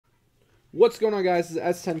What's going on, guys? This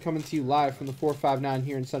is S10 coming to you live from the 459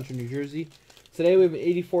 here in Central New Jersey. Today we have an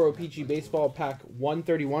 84 OPC Baseball Pack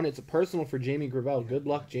 131. It's a personal for Jamie Gravel. Good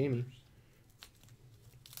luck, Jamie.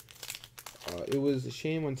 It was a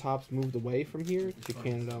shame when Topps moved away from here to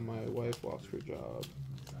Canada. My wife lost her job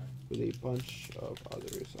with a bunch of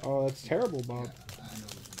others. Oh, that's terrible, Bob.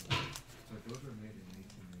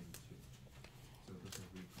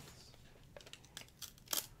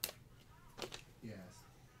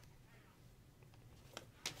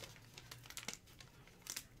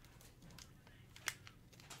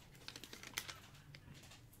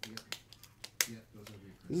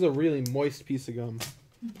 This is a really moist piece of gum.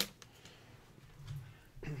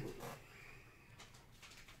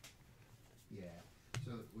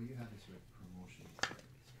 So what you have is like promotions.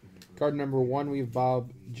 Card number 1, we have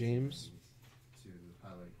Bob James. To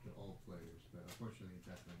highlight the all players, but unfortunately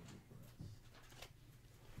that's not going to be for us.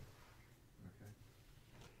 Okay.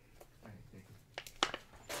 Alright, thank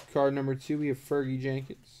you. Card number 2, we have Fergie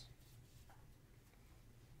Jenkins.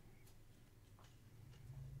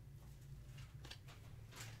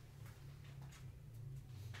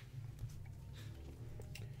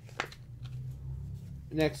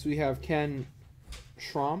 Next, we have Ken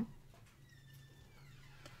Schramm.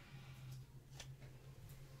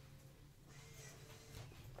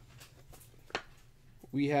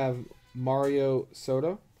 We have Mario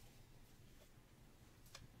Soto.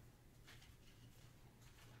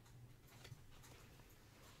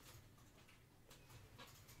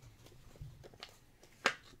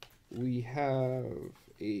 We have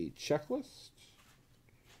a checklist.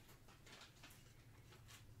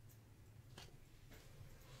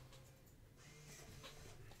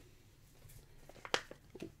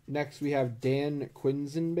 Next, we have Dan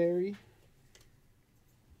Quisenberry.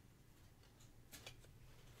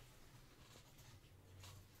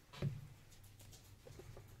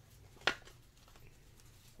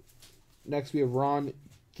 Next, we have Ron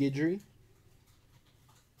Guidry.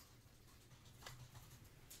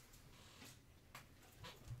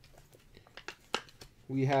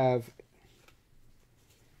 We have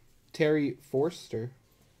Terry Forster.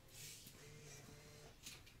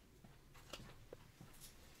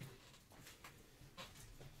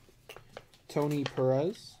 Tony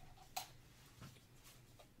Perez.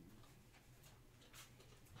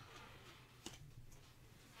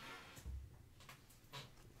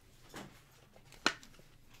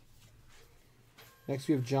 Next,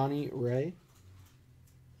 we have Johnny Ray.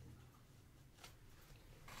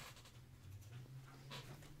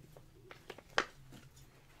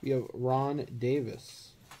 We have Ron Davis.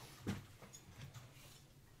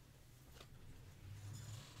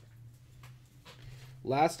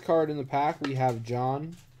 Last card in the pack, we have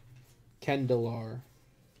John Kendelar.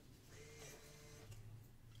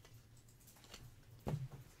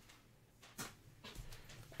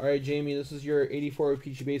 All right, Jamie, this is your 84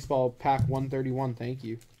 OPC Baseball Pack 131. Thank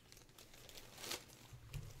you.